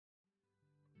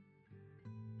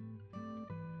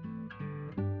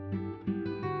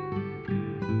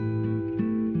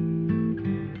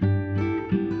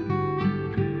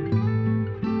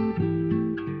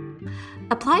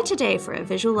Apply today for a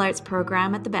visual arts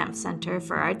program at the Banff Centre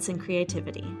for Arts and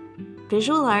Creativity.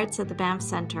 Visual Arts at the Banff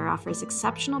Centre offers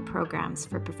exceptional programs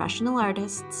for professional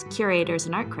artists, curators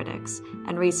and art critics,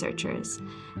 and researchers,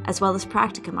 as well as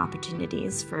practicum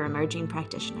opportunities for emerging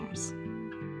practitioners.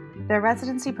 Their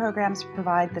residency programs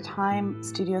provide the time,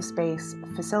 studio space,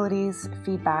 facilities,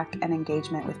 feedback, and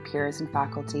engagement with peers and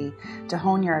faculty to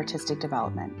hone your artistic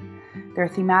development. Their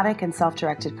thematic and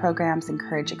self-directed programs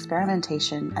encourage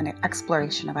experimentation and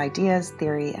exploration of ideas,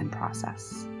 theory, and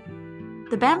process.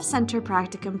 The Banff Centre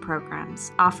practicum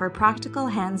programs offer practical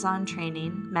hands-on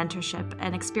training, mentorship,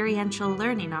 and experiential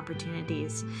learning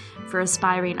opportunities for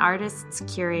aspiring artists,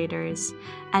 curators,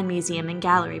 and museum and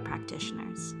gallery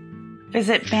practitioners.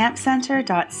 Visit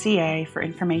banffcentre.ca for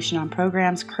information on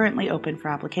programs currently open for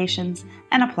applications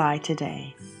and apply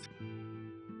today.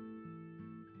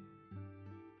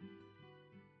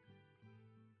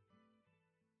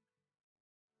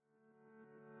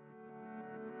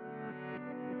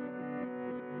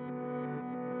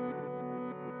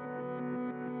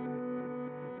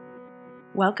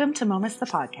 Welcome to Momus the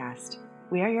Podcast.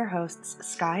 We are your hosts,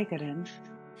 Skye Gooden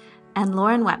and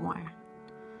Lauren Wetmore.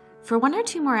 For one or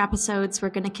two more episodes, we're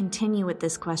going to continue with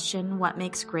this question, what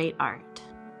makes great art?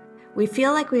 We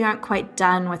feel like we aren't quite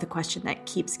done with a question that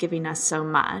keeps giving us so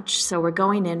much, so we're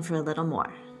going in for a little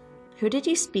more. Who did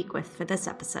you speak with for this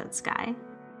episode, Skye?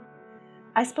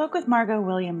 I spoke with Margaux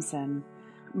Williamson.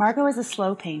 Margaux is a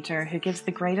slow painter who gives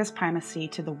the greatest primacy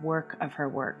to the work of her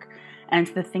work and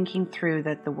to the thinking through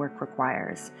that the work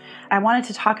requires. I wanted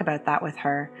to talk about that with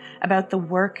her, about the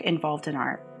work involved in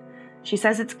art. She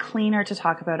says it's cleaner to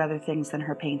talk about other things than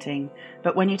her painting,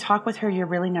 but when you talk with her, you're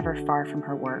really never far from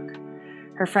her work.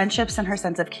 Her friendships and her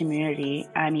sense of community,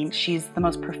 she's the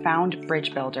most profound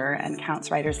bridge builder and counts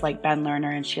writers like Ben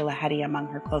Lerner and Sheila Heti among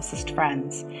her closest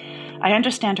friends. I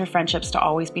understand her friendships to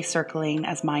always be circling,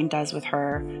 as mine does with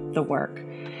her, the work.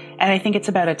 And I think it's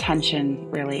about attention,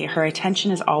 really. Her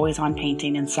attention is always on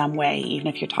painting in some way, even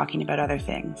if you're talking about other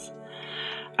things.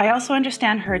 I also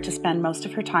understand her to spend most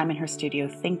of her time in her studio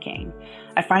thinking.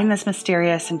 I find this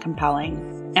mysterious and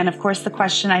compelling. And of course, the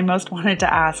question I most wanted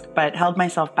to ask, but held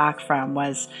myself back from,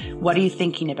 was, what are you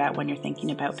thinking about when you're thinking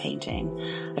about painting?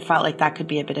 I felt like that could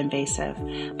be a bit invasive.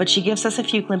 But she gives us a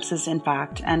few glimpses, in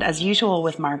fact, and as usual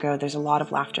with Margaux, there's a lot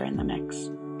of laughter in the mix.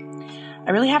 I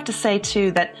really have to say,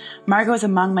 too, that Margaux is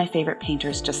among my favorite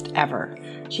painters just ever.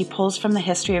 She pulls from the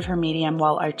history of her medium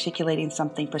while articulating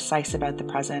something precise about the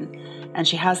present, and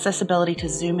she has this ability to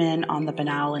zoom in on the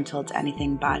banal until it's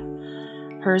anything but.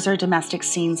 Hers are domestic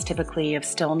scenes typically of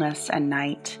stillness and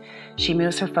night. She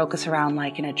moves her focus around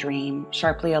like in a dream,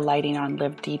 sharply alighting on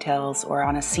lived details or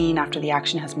on a scene after the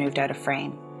action has moved out of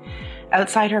frame.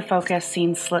 Outside her focus,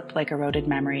 scenes slip like eroded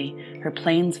memory. Her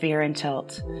planes veer and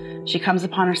tilt. She comes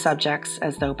upon her subjects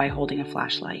as though by holding a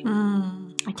flashlight.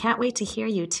 I can't wait to hear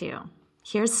you two.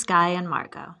 Here's Skye and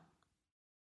Margaux.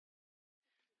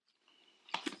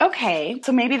 Okay,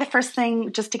 so maybe the first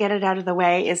thing, just to get it out of the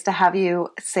way, is to have you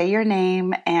say your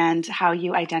name and how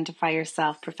you identify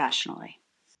yourself professionally.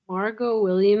 Margaux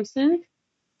Williamson.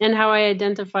 And how I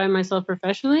identify myself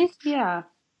professionally? Yeah.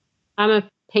 I'm a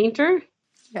painter.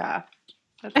 Yeah.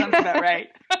 That sounds about right.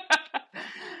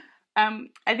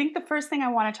 I think the first thing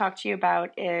I want to talk to you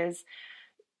about is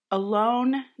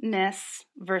aloneness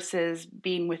versus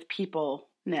being with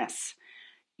people-ness.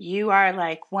 You are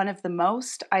like one of the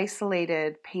most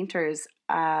isolated painters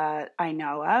I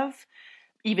know of,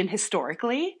 even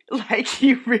historically. Like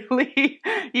you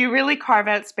really carve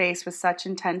out space with such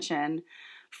intention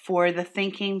for the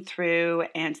thinking through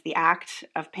and the act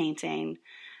of painting.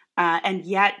 And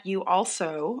yet you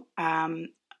also, and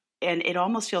it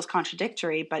almost feels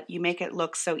contradictory, but you make it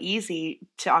look so easy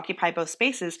to occupy both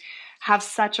spaces, have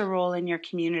such a role in your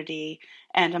community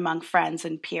and among friends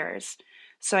and peers.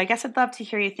 So I guess I'd love to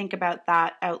hear you think about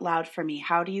that out loud for me.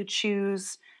 How do you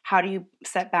choose? How do you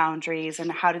set boundaries?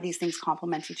 And how do these things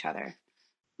complement each other?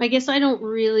 I guess I don't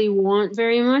really want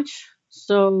very much.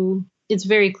 So it's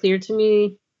very clear to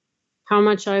me how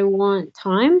much I want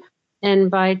time.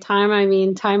 And by time, I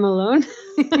mean time alone.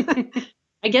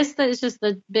 I guess that is just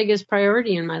the biggest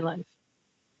priority in my life.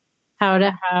 How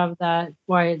to have that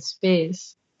quiet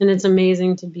space. And it's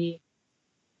amazing to be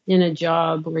in a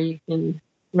job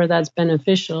where that's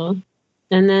beneficial.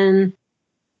 And then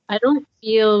I don't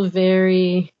feel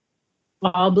very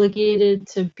obligated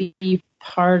to be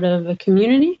part of a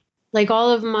community. Like all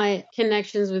of my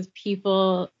connections with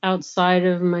people outside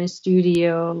of my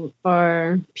studio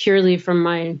are purely from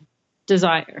my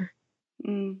desire.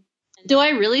 Do I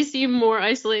really seem more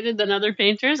isolated than other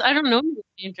painters? I don't know other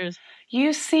painters.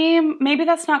 You seem, maybe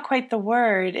that's not quite the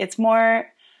word. It's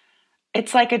more,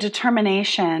 it's like a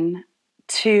determination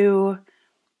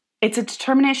it's a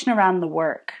determination around the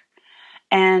work.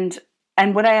 And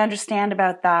what I understand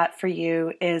about that for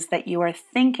you is that you are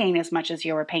thinking as much as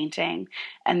you are painting,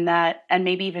 and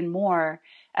maybe even more,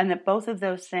 and that both of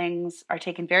those things are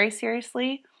taken very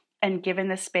seriously and given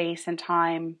the space and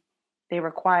time they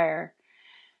require.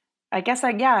 I guess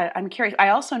I'm curious. I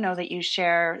also know that you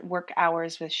share work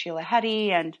hours with Sheila Heti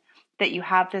and that you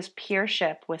have this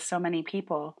peership with so many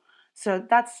people. So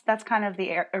that's kind of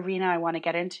the arena I want to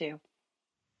get into.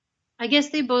 I guess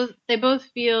they both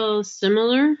feel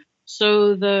similar.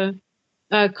 So the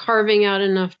carving out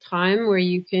enough time where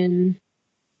you can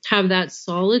have that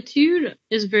solitude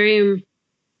is very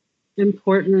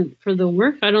important for the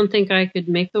work. I don't think I could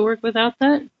make the work without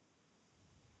that.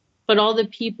 But all the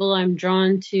people I'm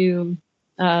drawn to,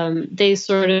 they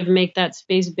sort of make that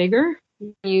space bigger.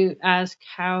 You ask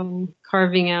how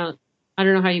carving out, I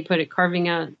don't know how you put it, carving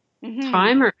out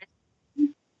time, or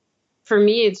for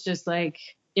me, it's just like,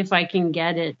 if I can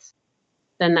get it,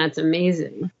 then that's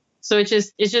amazing. So it's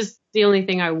just the only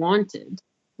thing I wanted.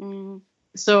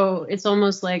 So it's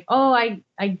almost like, oh,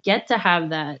 I get to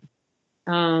have that,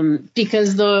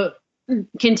 because the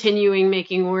continuing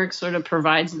making work sort of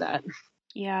provides that.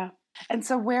 Yeah. And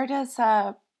so where does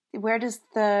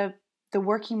the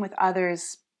working with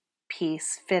others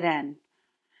piece fit in?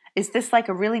 Is this like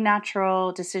a really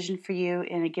natural decision for you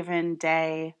in a given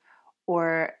day,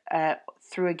 or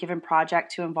through a given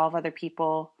project to involve other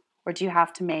people, or do you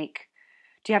have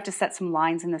to set some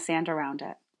lines in the sand around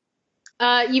it?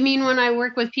 You mean when I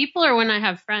work with people or when I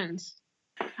have friends?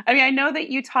 I mean, I know that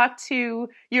you talk to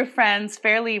your friends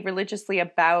fairly religiously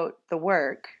about the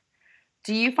work.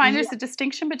 Do you find there's a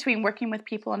distinction between working with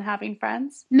people and having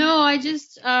friends? No, I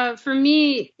just, for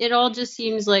me, it all just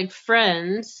seems like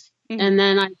friends. Mm-hmm. And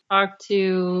then I talk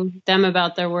to them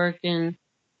about their work and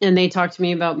they talk to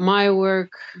me about my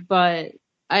work. But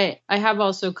I have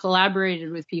also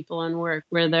collaborated with people on work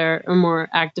where they're a more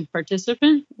active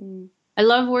participant. Mm. I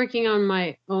love working on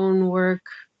my own work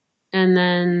and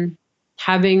then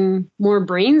having more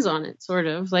brains on it, sort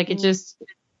of. Like it just,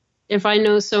 if I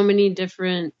know so many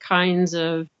different kinds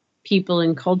of people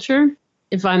and culture,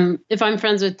 if I'm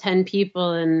friends with 10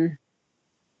 people and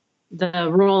the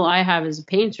role I have as a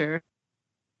painter,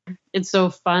 it's so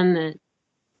fun that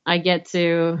I get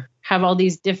to have all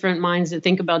these different minds that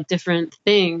think about different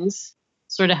things,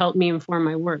 sort of help me inform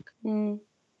my work.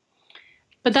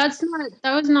 But that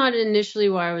was not initially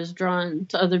why I was drawn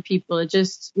to other people. It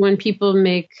just, when people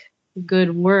make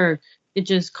good work, it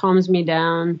just calms me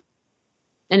down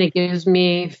and it gives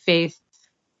me faith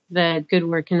that good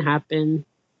work can happen.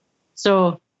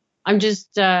 So I'm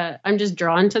just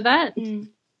drawn to that.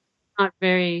 Not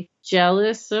very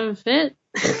jealous of it.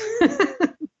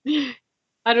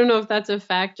 I don't know if that's a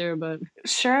factor, but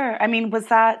sure. I mean, was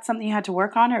that something you had to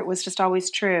work on, or it was just always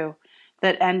true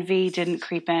that envy didn't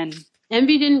creep in?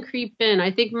 Envy didn't creep in. I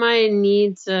think my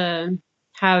need to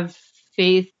have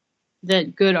faith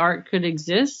that good art could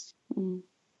exist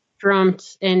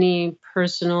trumped any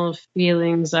personal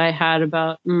feelings I had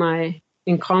about my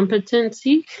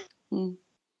incompetency.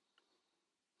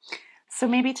 So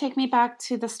maybe take me back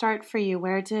to the start for you.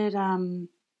 Where did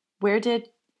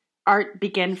art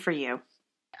begin for you?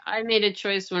 I made a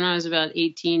choice when I was about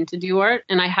 18 to do art,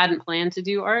 and I hadn't planned to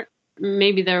do art.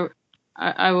 Maybe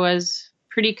I was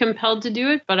pretty compelled to do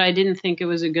it, but I didn't think it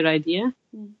was a good idea.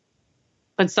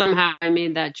 But somehow I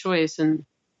made that choice, and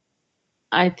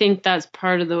I think that's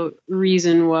part of the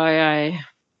reason why I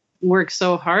work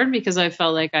so hard, because I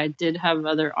felt like I did have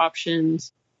other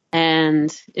options,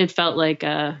 and it felt like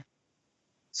a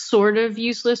sort of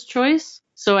useless choice.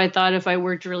 So I thought if I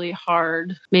worked really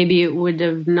hard, maybe it would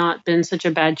have not been such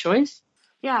a bad choice.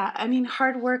 Yeah, I mean,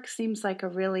 hard work seems like a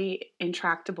really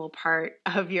intractable part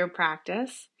of your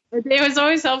practice. It was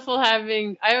always helpful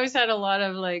I always had a lot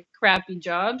of like crappy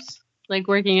jobs, like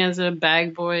working as a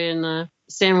bag boy and a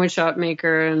sandwich shop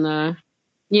maker. And,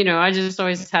 I just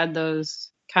always had those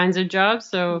kinds of jobs.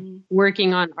 So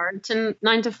working on art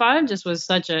 9 to 5 just was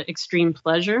such an extreme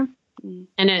pleasure.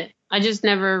 And I just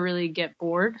never really get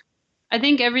bored. I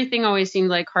think everything always seemed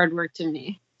like hard work to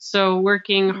me. So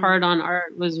working hard on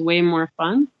art was way more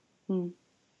fun.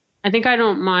 I think I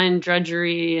don't mind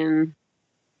drudgery and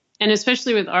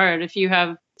especially with art, if you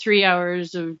have 3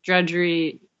 hours of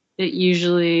drudgery, it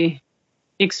usually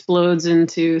explodes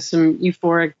into some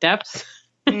euphoric depths.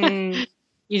 You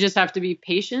just have to be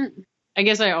patient. I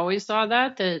guess I always saw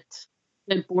that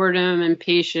boredom and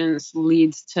patience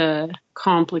leads to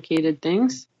complicated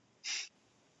things.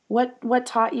 What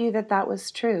taught you that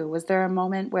was true? Was there a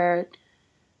moment where,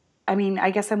 I mean,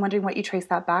 I guess I'm wondering what you trace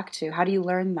that back to. How do you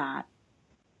learn that?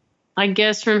 I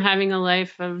guess from having a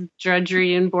life of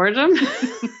drudgery and boredom.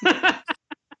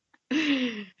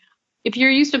 If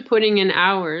you're used to putting in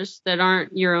hours that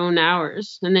aren't your own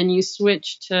hours, and then you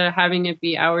switch to having it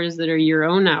be hours that are your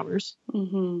own hours,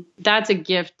 that's a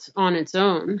gift on its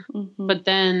own. But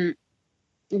then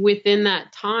within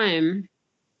that time,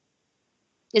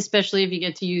 especially if you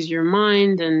get to use your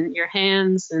mind and your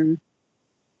hands, and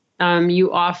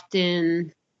you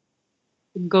often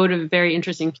go to very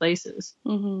interesting places.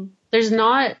 There's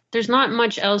not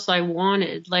much else I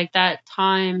wanted, like that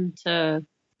time to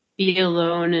be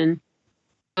alone and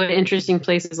go to interesting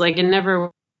places. Like it never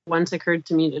once occurred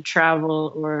to me to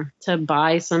travel or to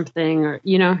buy something, or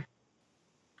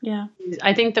Yeah.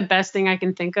 I think the best thing I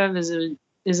can think of is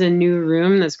a new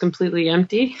room that's completely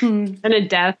empty and a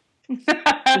death.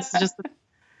 It's just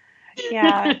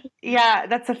yeah,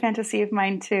 that's a fantasy of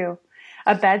mine too.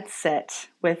 A bed sit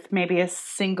with maybe a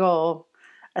single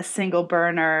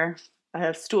burner,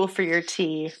 a stool for your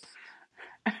tea.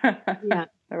 Yeah.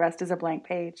 The rest is a blank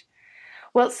page.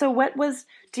 Well, so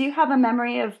do you have a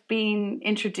memory of being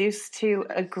introduced to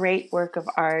a great work of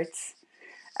art?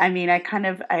 I mean,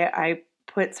 I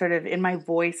put sort of in my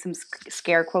voice some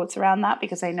scare quotes around that,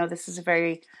 because I know this is a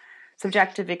very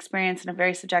subjective experience and a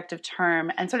very subjective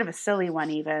term, and sort of a silly one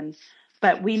even,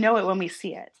 but we know it when we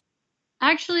see it.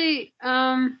 Actually,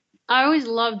 I always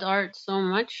loved art so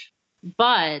much,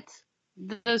 but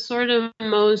the sort of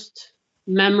most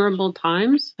memorable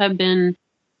times have been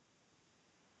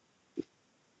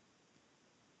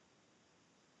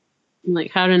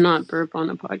like how to not burp on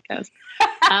a podcast.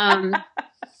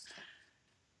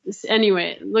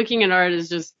 Anyway, looking at art has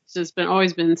just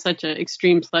always been such an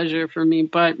extreme pleasure for me.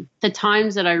 But the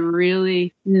times that I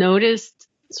really noticed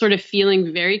sort of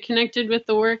feeling very connected with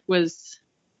the work was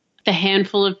the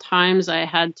handful of times I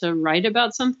had to write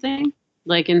about something.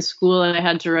 Like in school, I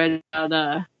had to write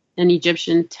about an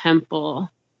Egyptian temple,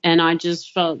 and I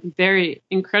just felt very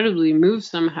incredibly moved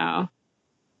somehow.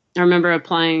 I remember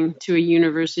applying to a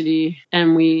university,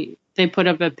 and they put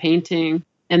up a painting,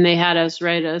 and they had us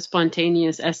write a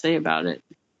spontaneous essay about it.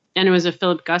 And it was a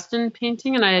Philip Guston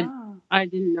painting, and I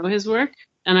didn't know his work,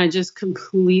 and I just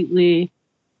completely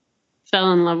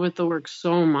fell in love with the work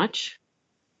so much.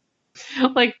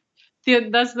 Like,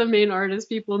 that's the main artist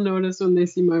people notice when they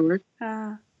see my work.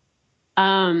 Yeah,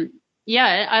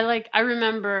 I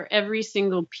remember every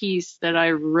single piece that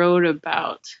I wrote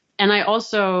about. And I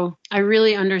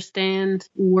really understand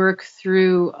work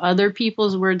through other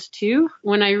people's words too.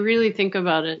 When I really think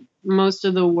about it, most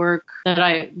of the work that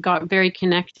I got very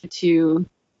connected to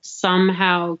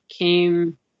somehow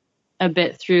came a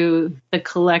bit through the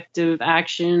collective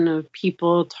action of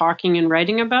people talking and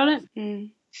writing about it,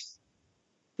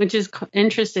 which is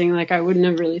interesting. Like, I wouldn't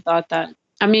have really thought that.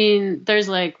 I mean, there's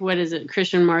what is it?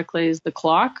 Christian Marclay's The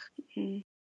Clock.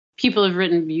 People have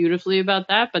written beautifully about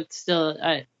that, but still,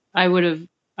 I would have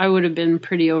been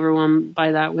pretty overwhelmed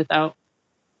by that without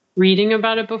reading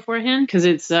about it beforehand, because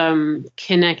it's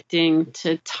connecting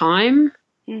to time,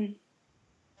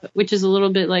 which is a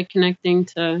little bit like connecting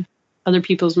to other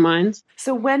people's minds.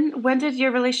 So when did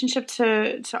your relationship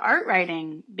to art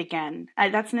writing begin?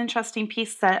 That's an interesting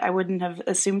piece that I wouldn't have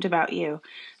assumed about you,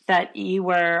 that you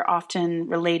were often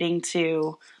relating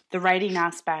to the writing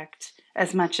aspect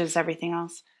as much as everything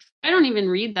else. I don't even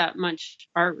read that much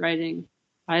art writing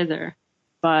either,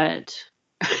 but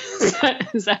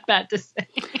is that bad to say?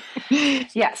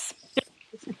 Yes.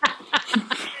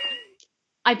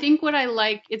 I think what I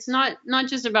like, it's not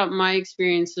just about my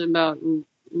experience about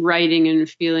writing and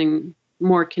feeling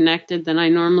more connected than I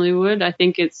normally would. I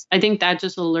think that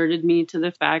just alerted me to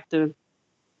the fact of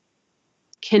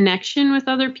connection with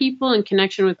other people and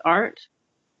connection with art.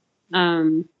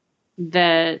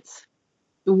 That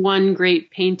one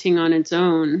great painting on its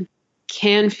own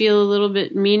can feel a little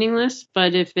bit meaningless,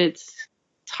 but if it's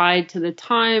tied to the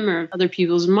time or other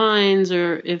people's minds,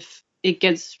 or if it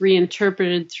gets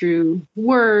reinterpreted through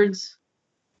words,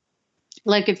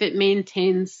 like if it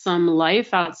maintains some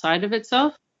life outside of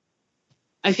itself,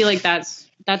 I feel like that's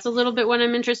a little bit what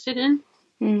I'm interested in.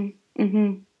 And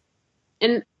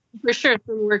for sure,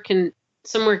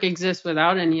 some work exists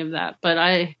without any of that, but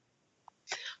I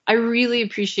really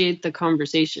appreciate the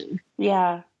conversation.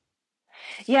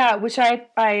 Yeah, which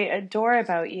I adore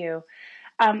about you.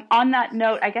 On that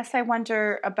note, I guess I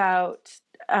wonder about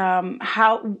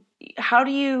how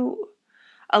do you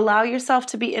allow yourself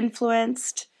to be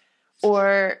influenced,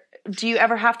 or do you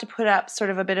ever have to put up sort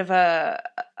of a bit of a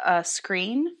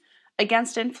screen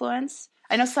against influence?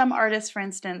 I know some artists, for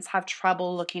instance, have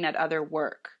trouble looking at other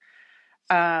work.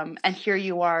 And here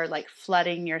you are, like,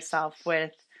 flooding yourself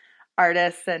with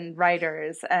artists and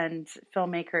writers and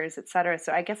filmmakers, etc.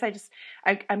 So I guess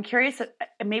I'm curious,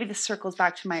 maybe this circles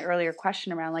back to my earlier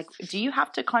question around, like, do you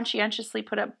have to conscientiously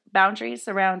put up boundaries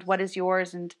around what is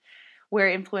yours and where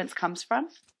influence comes from?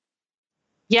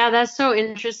 Yeah, that's so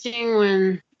interesting.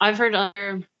 When I've heard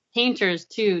other painters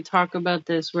too talk about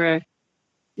this, where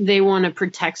they want to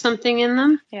protect something in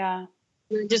them. Yeah.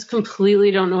 They just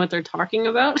completely don't know what they're talking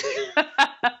about.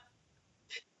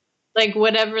 Like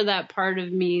whatever that part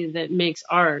of me that makes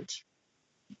art.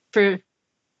 For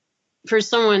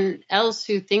someone else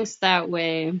who thinks that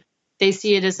way, they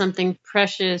see it as something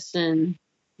precious and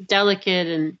delicate,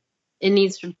 and it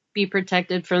needs to be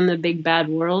protected from the big bad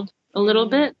world a little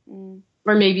bit,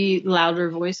 or maybe louder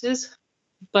voices.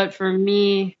 But for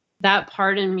me, that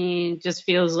part of me just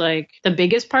feels like the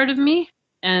biggest part of me,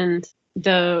 and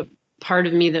the part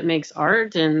of me that makes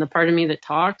art, and the part of me that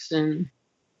talks. And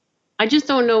I just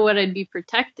don't know what I'd be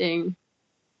protecting.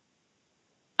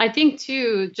 I think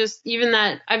too, just even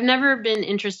that I've never been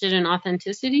interested in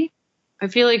authenticity. I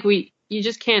feel like you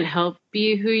just can't help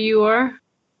be who you are.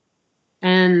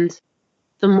 And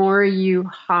the more you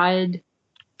hide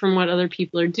from what other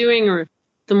people are doing, or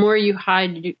the more you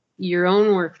hide your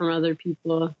own work from other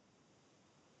people,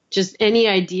 just any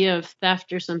idea of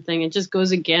theft or something, it just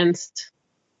goes against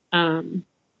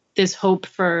this hope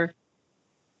for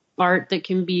art that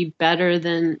can be better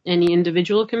than any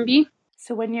individual can be.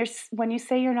 So when you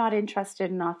say you're not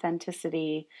interested in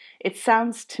authenticity, it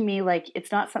sounds to me like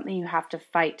it's not something you have to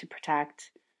fight to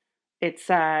protect. It's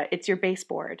your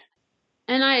baseboard.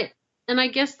 And I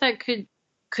guess that could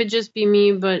just be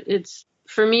me, but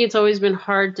for me it's always been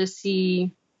hard to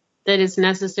see that it's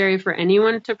necessary for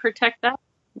anyone to protect that.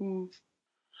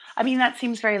 I mean, that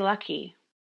seems very lucky.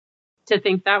 To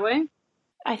think that way?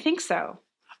 I think so.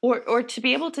 Or to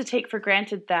be able to take for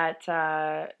granted that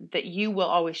that you will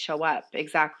always show up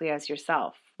exactly as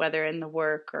yourself, whether in the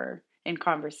work or in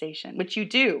conversation, which you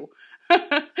do.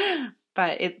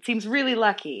 But it seems really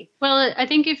lucky. Well, I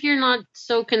think if you're not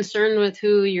so concerned with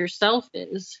who yourself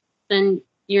is, then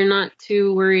you're not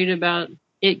too worried about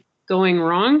it going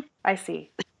wrong. I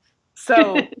see.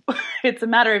 So it's a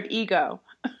matter of ego.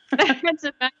 It's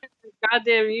a matter of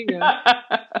goddamn ego.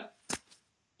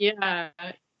 Yeah.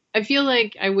 I feel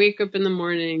like I wake up in the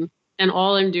morning and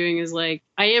all I'm doing is like,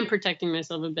 I am protecting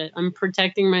myself a bit. I'm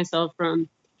protecting myself from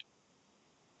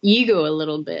ego a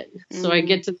little bit. So I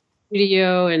get to the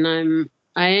studio and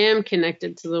I am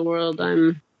connected to the world.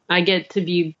 I get to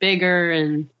be bigger,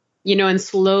 and, and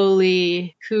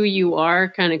slowly who you are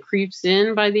kind of creeps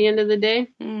in by the end of the day.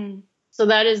 So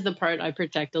that is the part I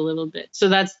protect a little bit.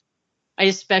 So I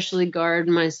especially guard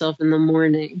myself in the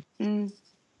morning.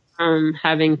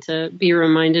 Having to be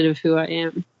reminded of who I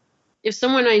am. If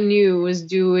someone I knew was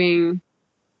doing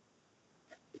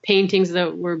paintings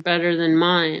that were better than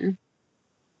mine,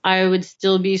 I would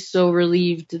still be so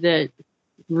relieved that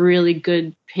really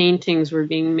good paintings were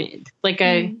being made. Like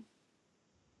I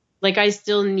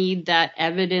still need that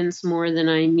evidence more than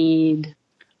I need.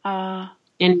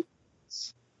 And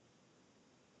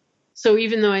so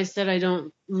even though I said I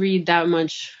don't read that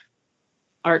much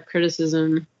art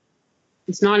criticism,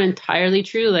 it's not entirely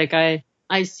true. Like I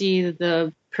see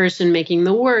the person making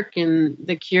the work and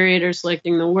the curator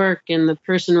selecting the work and the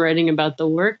person writing about the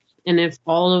work. And if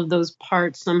all of those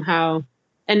parts somehow,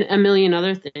 and a million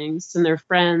other things, and their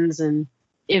friends, and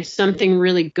if something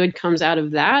really good comes out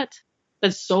of that,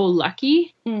 that's so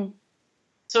lucky.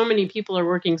 So many people are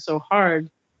working so hard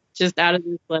just out of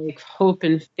this like hope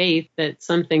and faith that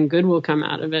something good will come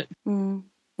out of it. Don't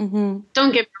get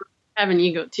me wrong, I have an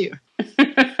ego too.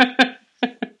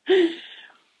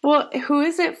 Well, who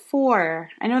is it for?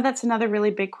 I know that's another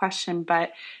really big question,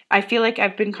 but I feel like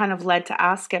I've been kind of led to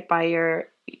ask it by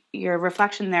your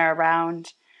reflection there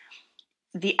around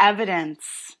the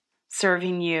evidence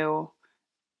serving you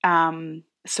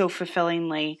so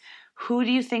fulfillingly. Who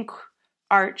do you think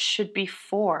art should be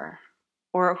for?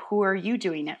 Or who are you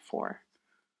doing it for?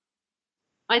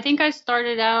 I think I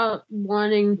started out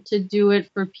wanting to do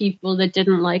it for people that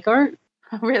didn't like art.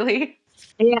 Really?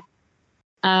 Yeah.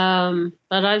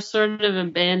 But I've sort of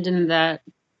abandoned that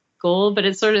goal, but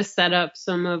it sort of set up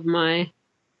some of my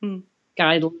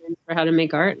guidelines for how to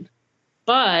make art.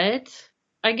 But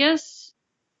I guess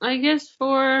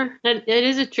it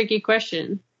is a tricky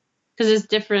question because it's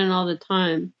different all the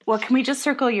time. Well, can we just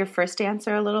circle your first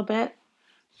answer a little bit?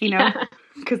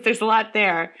 Because there's a lot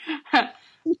there.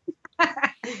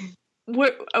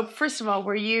 First of all,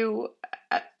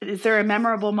 is there a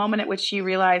memorable moment at which you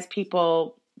realized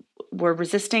people were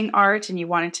resisting art and you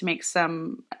wanted to make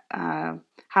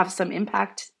have some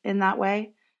impact in that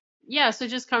way? Yeah. So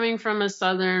just coming from a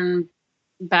Southern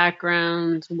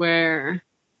background where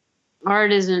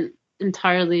art isn't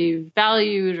entirely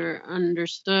valued or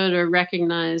understood or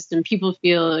recognized, and people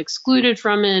feel excluded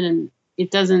from it, and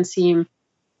it doesn't seem,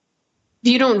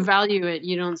 if you don't value it,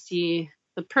 you don't see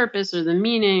the purpose or the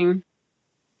meaning.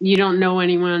 You don't know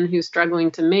anyone who's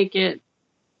struggling to make it.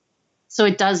 So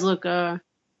it does look like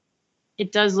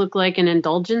an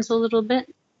indulgence a little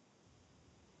bit,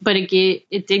 but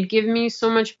it did give me so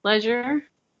much pleasure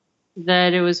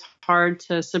that it was hard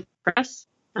to suppress.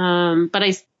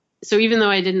 So even though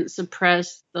I didn't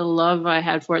suppress the love I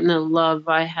had for it and the love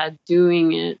I had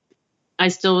doing it, I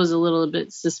still was a little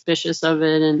bit suspicious of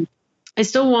it, and I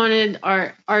still wanted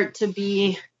art to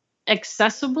be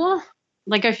accessible.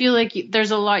 Like, I feel like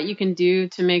there's a lot you can do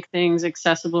to make things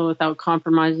accessible without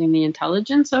compromising the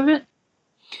intelligence of it.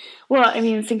 Well, I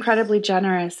mean, it's incredibly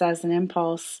generous as an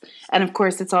impulse. And of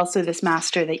course, it's also this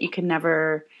master that you can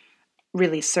never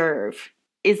really serve.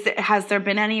 Has there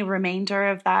been any remainder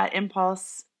of that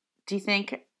impulse, do you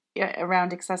think,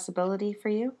 around accessibility for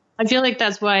you? I feel like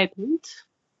that's why I paint.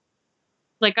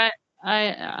 Like,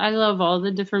 I love all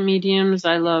the different mediums.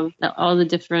 I love all the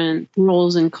different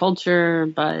roles in culture,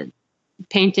 but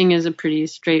painting is a pretty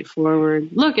straightforward,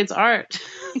 look, it's art.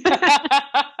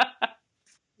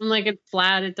 I'm like, it's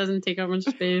flat. It doesn't take up much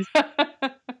space.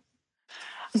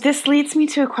 This leads me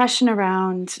to a question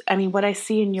around, I mean, what I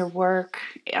see in your work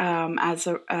as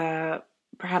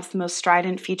perhaps the most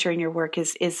strident feature in your work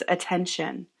is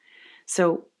attention.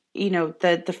 So,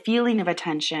 the feeling of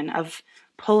attention, of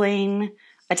pulling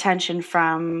attention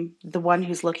from the one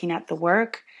who's looking at the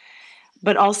work,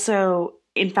 but also,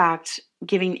 in fact,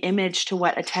 giving image to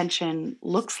what attention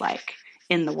looks like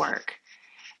in the work.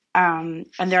 And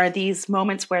there are these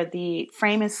moments where the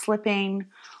frame is slipping,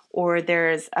 or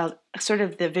there's a sort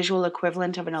of the visual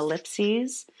equivalent of an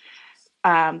ellipses.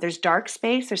 There's dark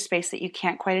space. There's space that you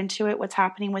can't quite intuit what's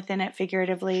happening within it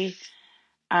figuratively.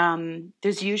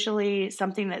 There's usually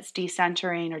something that's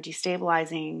decentering or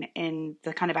destabilizing in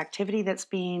the kind of activity that's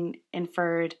being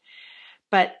inferred.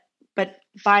 But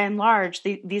by and large,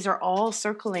 these are all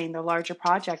circling the larger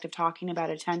project of talking about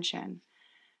attention.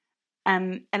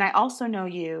 And I also know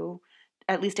you,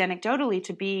 at least anecdotally,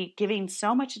 to be giving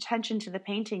so much attention to the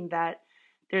painting that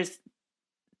it's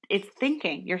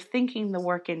thinking. You're thinking the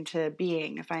work into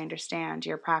being, if I understand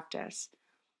your practice.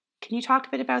 Can you talk a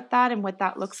bit about that and what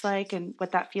that looks like and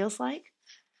what that feels like?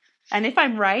 And if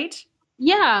I'm right?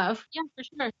 Yeah, for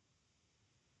sure.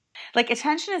 Like,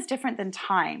 attention is different than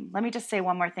time. Let me just say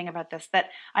one more thing about this, that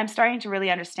I'm starting to really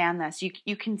understand this.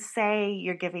 You can say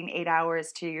you're giving 8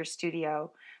 hours to your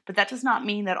studio, but that does not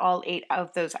mean that all 8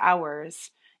 of those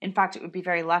hours, in fact, it would be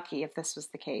very lucky if this was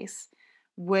the case,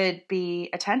 would be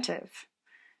attentive.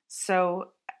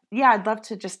 So, yeah, I'd love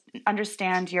to just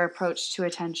understand your approach to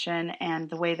attention and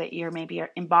the way that you're maybe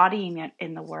embodying it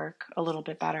in the work a little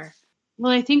bit better.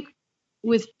 Well, I think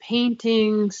with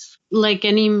paintings, like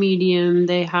any medium,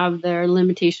 they have their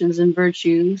limitations and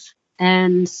virtues.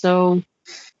 And so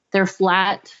they're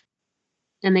flat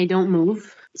and they don't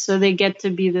move. So they get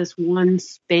to be this one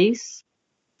space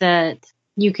that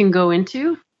you can go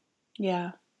into.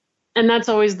 Yeah. And that's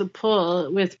always the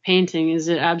pull with painting. Is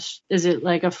it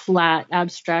like a flat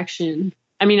abstraction?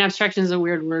 I mean, abstraction is a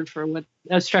weird word for what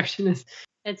abstraction is.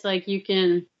 It's like you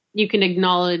can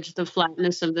acknowledge the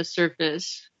flatness of the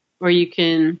surface, or you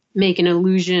can make an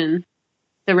illusion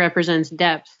that represents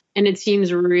depth. And it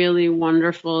seems really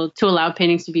wonderful to allow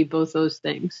paintings to be both those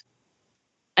things.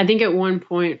 I think at one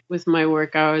point with my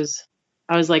work, I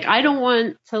was like, I don't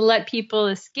want to let people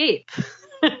escape.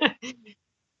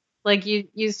 Like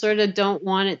you sort of don't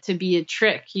want it to be a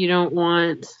trick. You don't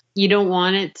want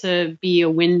it to be a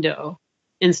window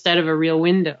instead of a real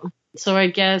window. So I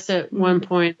guess at one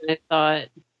point I thought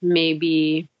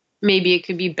maybe it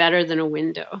could be better than a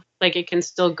window. Like, it can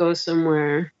still go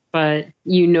somewhere, but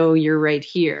you're right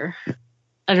here.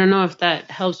 I don't know if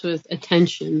that helps with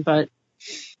attention,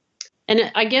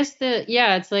 and I guess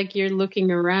it's like you're looking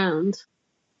around.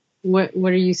 What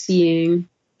are you seeing?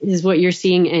 Is what you're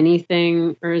seeing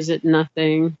anything, or is it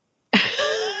nothing?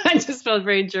 I just felt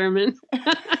very German.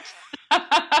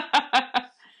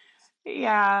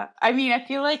 Yeah. I mean, I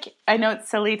feel like, I know it's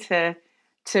silly to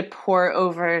pour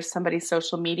over somebody's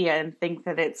social media and think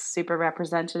that it's super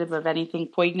representative of anything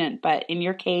poignant. But in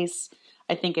your case,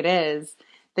 I think it is,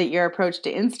 that your approach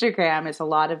to Instagram is a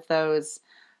lot of those,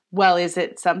 well, is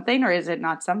it something or is it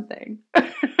not something?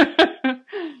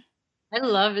 I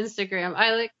love Instagram.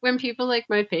 I like when people like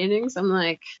my paintings, I'm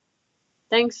like,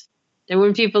 thanks. And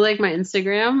when people like my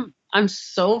Instagram, I'm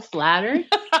so flattered.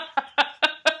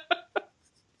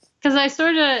 Because I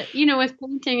sort of, with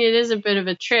painting, it is a bit of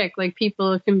a trick. Like,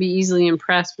 people can be easily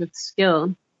impressed with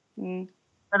skill. Mm.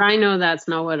 But I know that's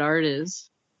not what art is.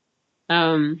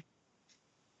 And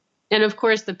of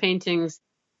course, the paintings,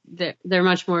 they're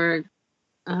much more,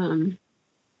 I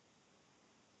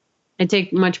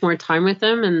take much more time with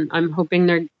them, and I'm hoping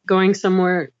they're going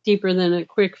somewhere deeper than a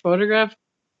quick photograph.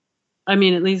 I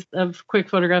mean, at least a quick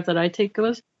photograph that I take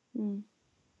goes. Mm.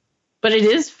 But it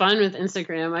is fun with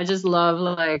Instagram. I just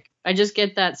love, I just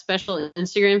get that special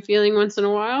Instagram feeling once in a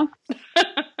while.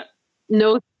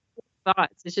 No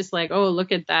thoughts. It's just like, oh,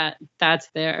 look at that. That's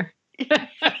there.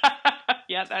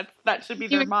 Yeah, that should be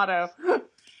their motto. I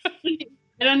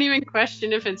don't even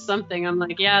question if it's something. I'm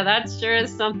like, yeah, that sure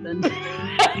is something.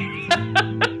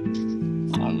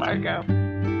 Oh, Margaux.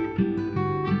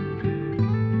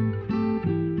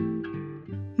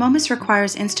 Momus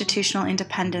requires institutional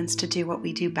independence to do what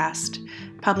we do best,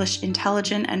 publish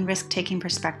intelligent and risk-taking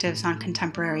perspectives on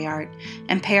contemporary art,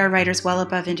 and pay our writers well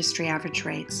above industry average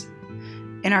rates.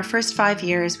 In our first 5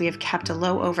 years, we have kept a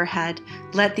low overhead,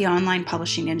 led the online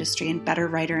publishing industry in better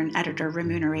writer and editor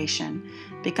remuneration,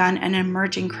 begun an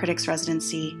emerging critics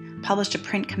residency, published a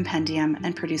print compendium,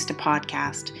 and produced a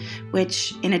podcast,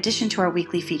 which, in addition to our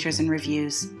weekly features and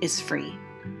reviews, is free.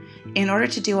 In order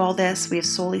to do all this, we have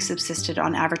solely subsisted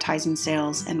on advertising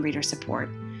sales and reader support.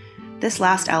 This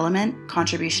last element,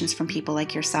 contributions from people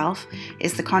like yourself,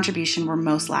 is the contribution we're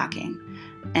most lacking,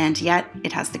 and yet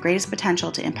it has the greatest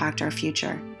potential to impact our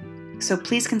future. So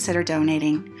please consider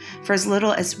donating. For as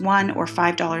little as $1 or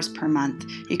 $5 per month,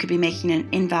 you could be making an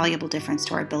invaluable difference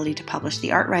to our ability to publish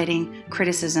the art writing,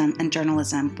 criticism, and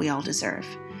journalism we all deserve.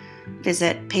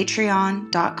 Visit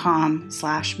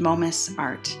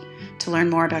patreon.com/momusart to learn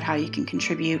more about how you can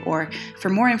contribute, or for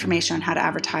more information on how to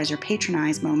advertise or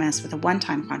patronize Momus with a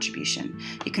one-time contribution,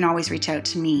 you can always reach out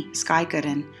to me, Skye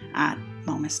Gooden, at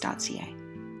momus.ca.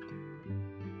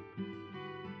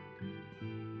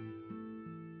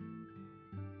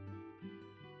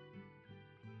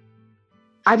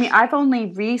 I mean, I've only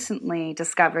recently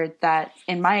discovered that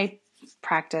in my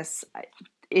practice,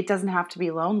 it doesn't have to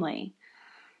be lonely,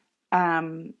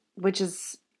 which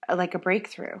is like a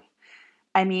breakthrough.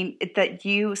 I mean, that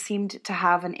you seemed to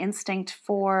have an instinct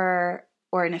for,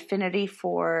 or an affinity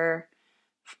for,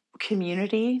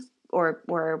 community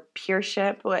or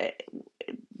peership.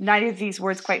 Neither of these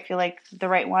words quite feel like the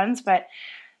right ones, but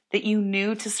that you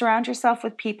knew to surround yourself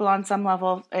with people on some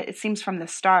level, it seems from the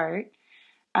start,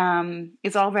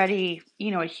 is already,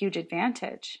 a huge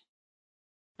advantage.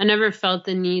 I never felt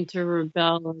the need to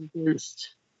rebel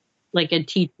against like a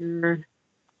teacher,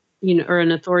 or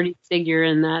an authority figure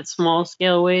in that small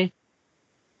scale way,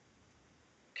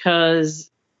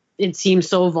 because it seems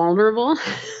so vulnerable.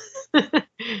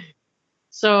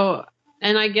 So,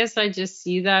 and I guess I just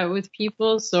see that with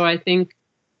people. So I think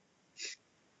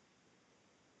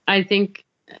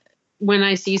when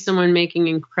I see someone making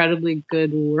incredibly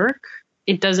good work,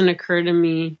 it doesn't occur to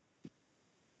me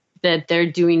that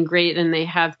they're doing great and they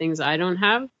have things I don't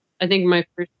have. I think my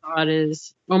first thought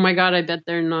is, oh my God, I bet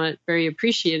they're not very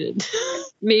appreciated.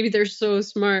 Maybe they're so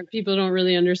smart, people don't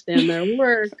really understand their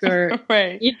work, or,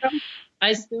 right.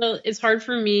 It's hard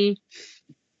for me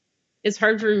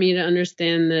to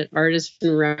understand that artists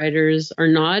and writers are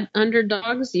not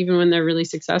underdogs, even when they're really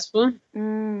successful.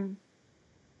 Mm.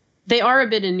 They are a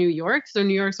bit in New York, so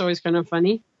New York's always kind of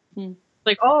funny. Mm.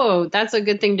 Like, oh, that's a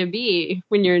good thing to be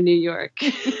when you're in New York.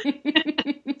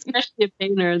 Especially a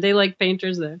painter. They like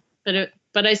painters there.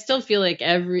 But I still feel like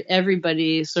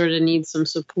everybody sort of needs some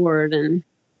support, and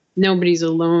nobody's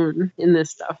alone in this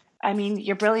stuff. I mean,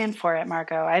 you're brilliant for it,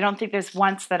 Margaux. I don't think there's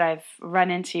once that I've run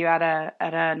into you at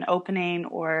an opening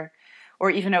or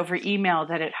even over email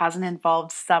that it hasn't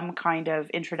involved some kind of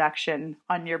introduction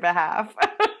on your behalf.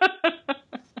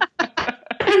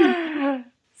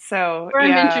 So, or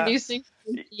I'm introducing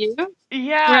you.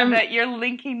 Yeah, that you're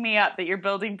linking me up, that you're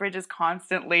building bridges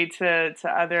constantly to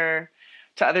other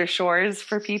shores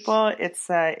for people. It's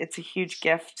a huge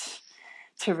gift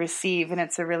to receive, and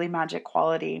it's a really magic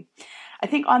quality. I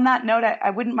think on that note, I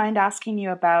wouldn't mind asking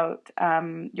you about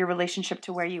your relationship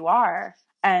to where you are.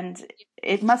 And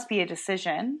it must be a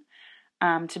decision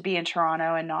to be in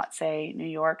Toronto and not, say, New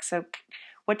York. So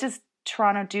what does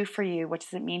Toronto do for you? What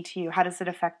does it mean to you? How does it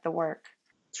affect the work?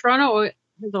 Toronto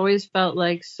has always felt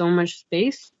like so much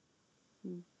space.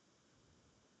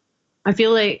 I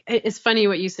feel like it's funny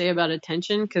what you say about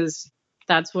attention, because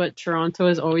that's what Toronto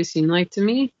has always seemed like to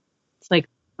me. It's like,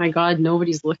 my God,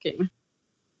 nobody's looking.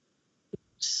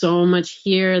 So much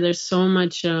here. There's so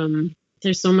much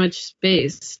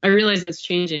space. I realize it's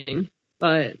changing,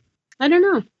 but I don't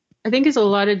know. I think it's a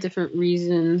lot of different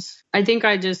reasons. I think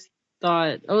I just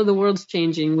thought, oh, the world's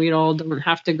changing. We all don't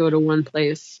have to go to one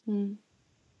place. And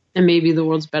maybe the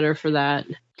world's better for that.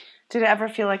 Did it ever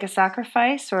feel like a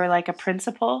sacrifice or like a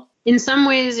principle? In some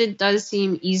ways, it does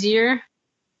seem easier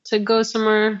to go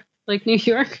somewhere like New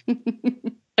York.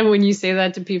 And when you say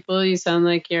that to people, you sound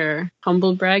like you're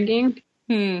humble bragging.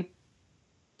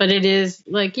 But it is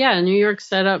like, yeah, New York's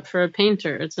set up for a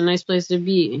painter. It's a nice place to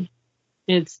be.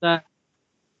 It's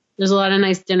there's a lot of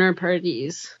nice dinner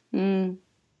parties.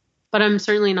 But I'm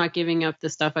certainly not giving up the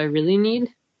stuff I really need,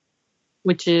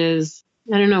 which is,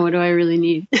 I don't know, what do I really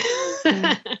need?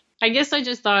 I guess I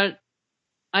just thought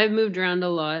I've moved around a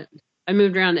lot. I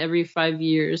moved around every 5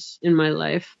 years in my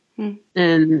life.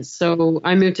 And so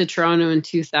I moved to Toronto in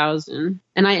 2000.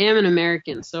 And I am an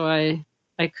American, so I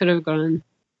could have gone.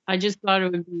 I just thought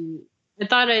I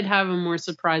thought I'd have a more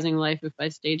surprising life if I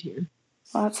stayed here.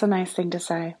 Well, that's a nice thing to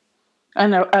say.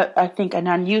 And I think an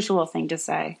unusual thing to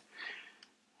say.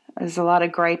 There's a lot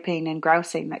of griping and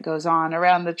grousing that goes on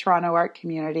around the Toronto art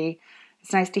community.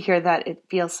 It's nice to hear that it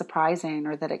feels surprising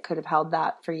or that it could have held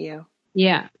that for you.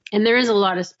 Yeah. And there is a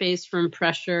lot of space from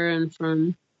pressure and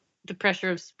from the pressure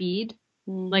of speed.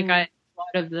 Like a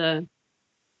lot of the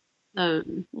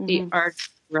art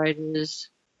writers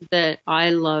that I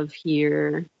love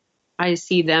here, I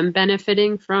see them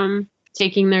benefiting from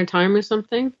taking their time with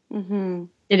something.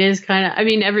 It is kind of, I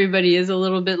mean, everybody is a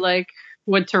little bit like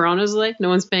what Toronto's like. No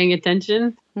one's paying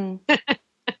attention.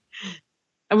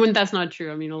 That's not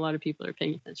true. I mean, a lot of people are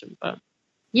paying attention, but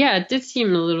yeah, it did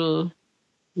seem a little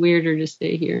weirder to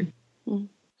stay here.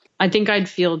 I think I'd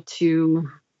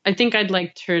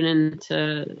like turn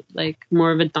into like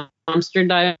more of a dumpster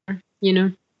diver, you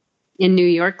know, in New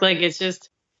York. Like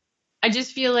I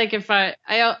just feel like if I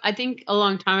think a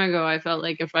long time ago, I felt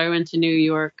like if I went to New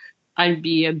York, I'd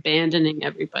be abandoning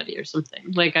everybody or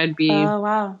something. Like I'd be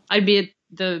at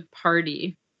the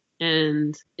party,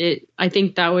 and I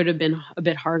think that would have been a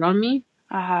bit hard on me.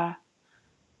 So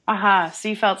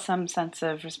you felt some sense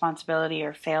of responsibility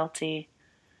or fealty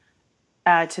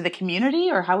to the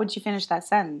community, or how would you finish that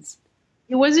sentence?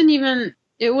 It wasn't even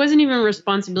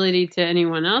responsibility to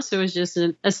anyone else. It was just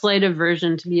a slight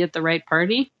aversion to be at the right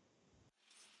party.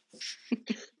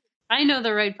 I know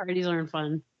the right parties aren't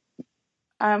fun.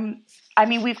 I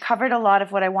mean, we've covered a lot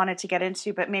of what I wanted to get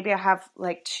into, but maybe I have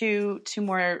like two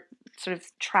more sort of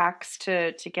tracks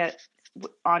to get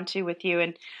onto with you.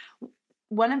 And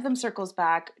one of them circles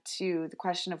back to the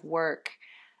question of work.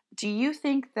 Do you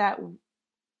think that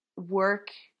work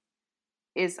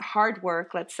is hard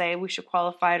work? Let's say we should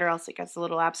qualify it, or else it gets a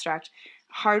little abstract.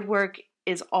 Hard work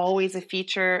is always a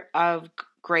feature of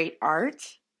great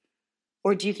art?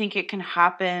 Or do you think it can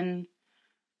happen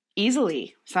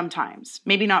easily sometimes?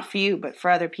 Maybe not for you, but for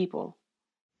other people.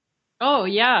 Oh,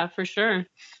 yeah, for sure.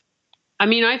 I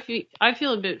mean, I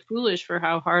feel a bit foolish for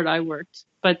how hard I worked,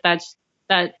 but that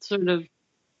sort of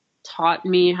taught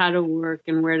me how to work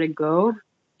and where to go.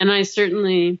 And I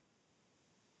certainly,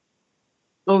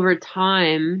 over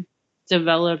time,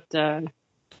 developed a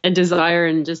desire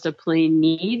and just a plain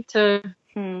need to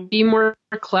be more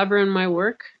clever in my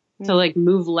work, to like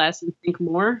move less and think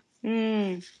more.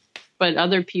 But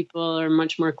other people are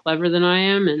much more clever than I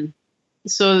am. And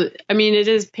so, I mean,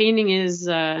 painting is,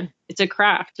 it's a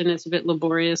craft and it's a bit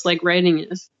laborious like writing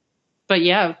is. But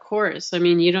yeah, of course. I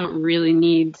mean, you don't really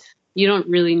need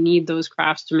those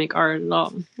crafts to make art at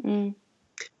all.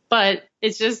 But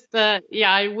it's just that,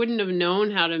 I wouldn't have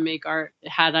known how to make art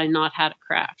had I not had a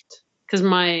craft. Because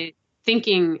my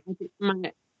thinking,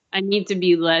 I need to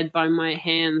be led by my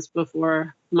hands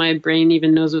before my brain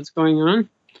even knows what's going on.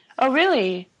 Oh,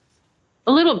 really?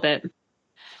 A little bit.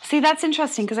 See, that's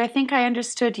interesting because I think I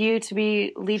understood you to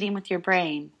be leading with your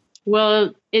brain.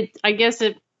 Well, I guess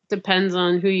it depends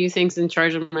on who you think's in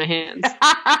charge of my hands.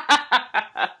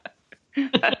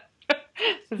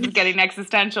 This is getting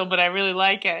existential, but I really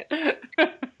like it.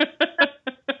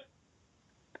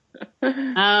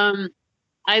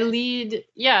 I lead,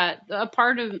 a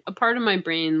part of my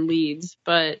brain leads,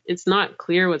 but it's not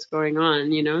clear what's going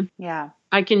on, you know? Yeah.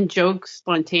 I can joke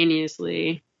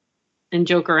spontaneously and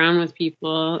joke around with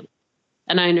people,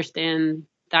 and I understand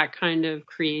that kind of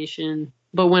creation.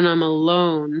 But when I'm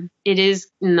alone, it is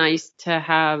nice to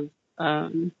have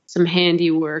some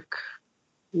handiwork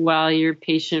while you're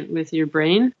patient with your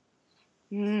brain.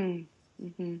 And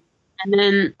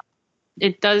then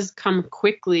it does come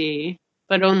quickly,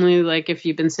 but only like if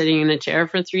you've been sitting in a chair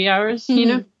for 3 hours, you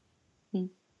know?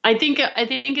 I think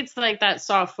it's like that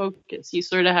soft focus. You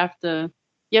sort of have to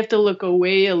look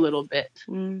away a little bit.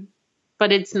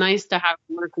 But it's nice to have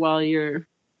work while you're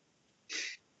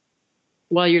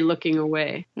while you're looking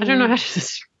away. I don't know how to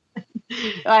describe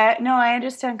it. No, I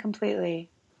understand completely.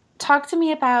 Talk to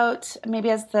me about, maybe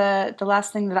as the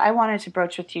last thing that I wanted to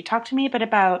broach with you, talk to me a bit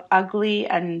about ugly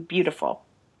and beautiful.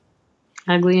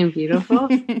 Ugly and beautiful?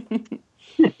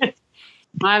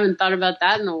 I haven't thought about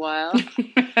that in a while.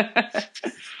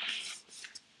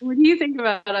 What do you think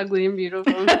about ugly and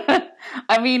beautiful?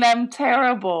 I mean, I'm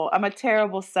terrible. I'm a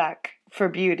terrible suck for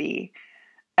beauty,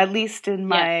 at least in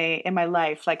my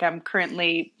life. Like, I'm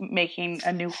currently making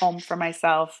a new home for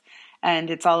myself,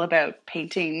 and it's all about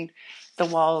painting the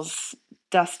walls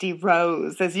dusty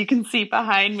rose, as you can see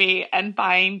behind me, and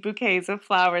buying bouquets of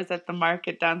flowers at the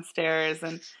market downstairs.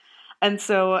 And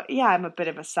so, yeah, I'm a bit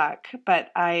of a suck,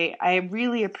 but I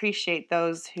really appreciate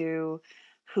those who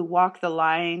walk the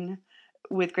line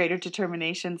with greater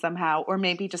determination somehow, or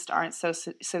maybe just aren't so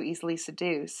easily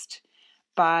seduced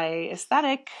by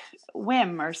aesthetic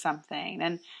whim or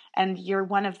something. And you're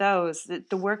one of those.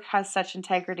 The work has such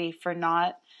integrity for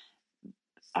not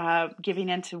giving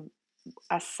into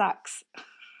us sucks.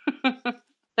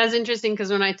 That's interesting,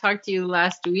 because when I talked to you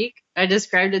last week, I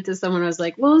described it to someone. I was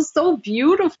like, well, it's so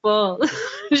beautiful.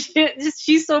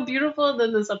 She's so beautiful.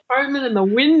 Then this apartment and the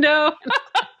window.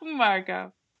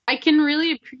 Margaux. I can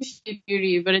really appreciate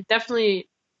beauty, but it definitely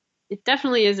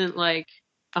isn't like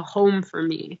a home for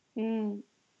me.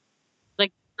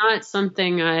 Like, not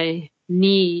something I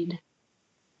need.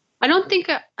 I don't think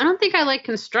I like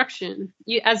construction.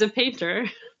 As a painter,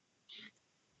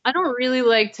 I don't really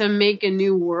like to make a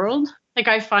new world. Like,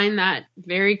 I find that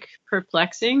very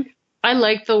perplexing. I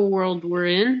like the world we're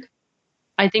in.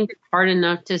 I think it's hard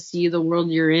enough to see the world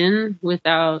you're in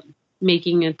without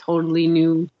making a totally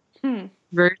new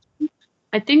version.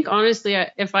 I think, honestly,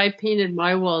 if I painted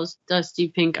my walls dusty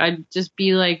pink, I'd just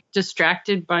be like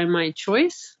distracted by my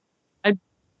choice. I'd be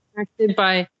distracted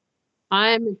by,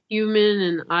 I'm a human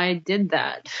and I did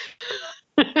that.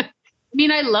 I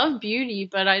mean, I love beauty,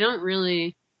 but I don't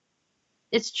really,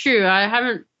 it's true.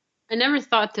 I never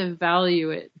thought to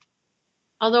value it.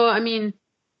 Although, I mean,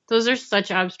 those are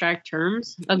such abstract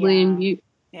terms, ugly and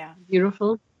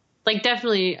beautiful. Like,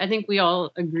 definitely, I think we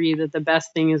all agree that the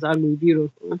best thing is ugly,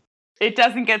 beautiful. It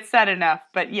doesn't get said enough,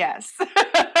 but yes.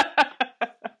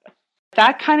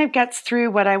 That kind of gets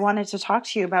through what I wanted to talk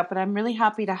to you about, but I'm really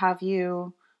happy to have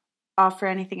you offer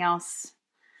anything else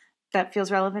that feels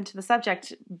relevant to the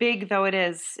subject, big though it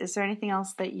is. Is there anything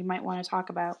else that you might want to talk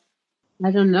about? I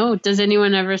don't know. Does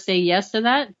anyone ever say yes to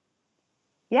that?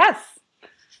 Yes.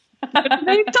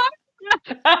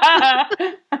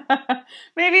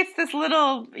 Maybe it's this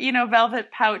little,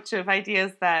 velvet pouch of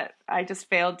ideas that I just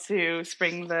failed to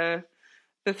spring the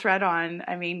thread on.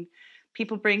 I mean,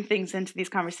 people bring things into these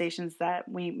conversations that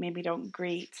we maybe don't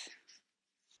greet.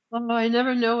 Oh, I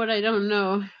never know what I don't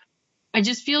know. I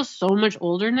just feel so much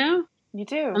older now. You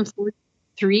do. I'm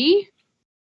 43.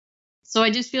 So I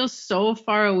just feel so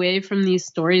far away from these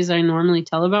stories I normally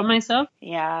tell about myself.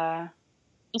 Yeah.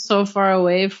 So far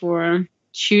away for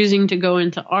choosing to go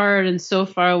into art, and so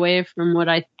far away from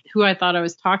who I thought I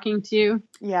was talking to.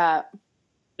 Yeah.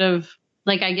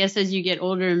 Like, I guess as you get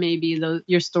older, maybe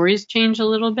your stories change a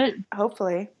little bit.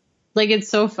 Hopefully. Like, it's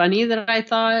so funny that I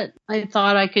thought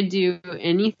I could do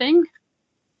anything.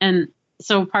 And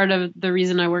so part of the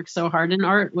reason I worked so hard in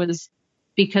art was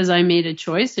because I made a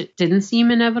choice. It didn't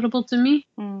seem inevitable to me.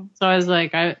 So I was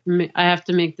like, I have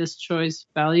to make this choice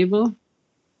valuable.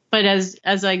 But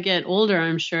as I get older,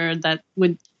 I'm sure that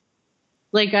would,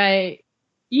 like,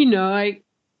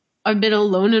 I've been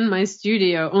alone in my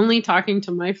studio, only talking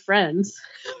to my friends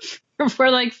for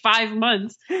like 5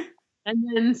 months. And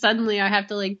then suddenly I have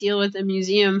to like deal with a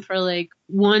museum for like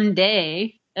one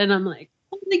day. And I'm like,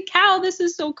 holy cow, this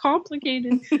is so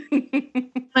complicated.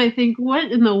 I think,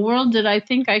 what in the world did I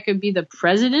think I could be the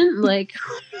president? Like,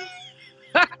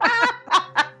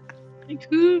 like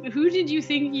who did you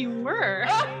think you were?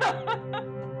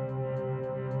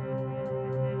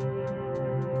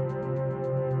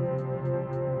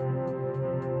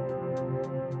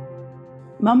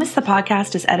 Moments the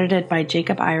podcast is edited by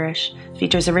Jacob Irish,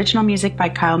 features original music by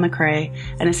Kyle McRae,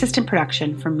 and assistant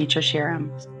production from Mitra Shiram.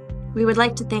 We would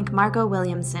like to thank Margaux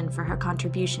Williamson for her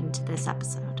contribution to this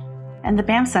episode. And the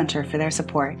BAM Center for their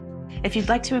support. If you'd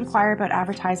like to inquire about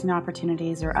advertising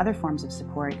opportunities or other forms of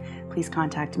support, please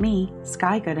contact me,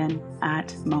 Skye Gooden,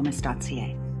 at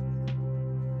momus.ca.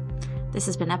 This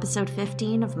has been episode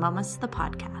 15 of Momus the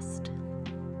Podcast.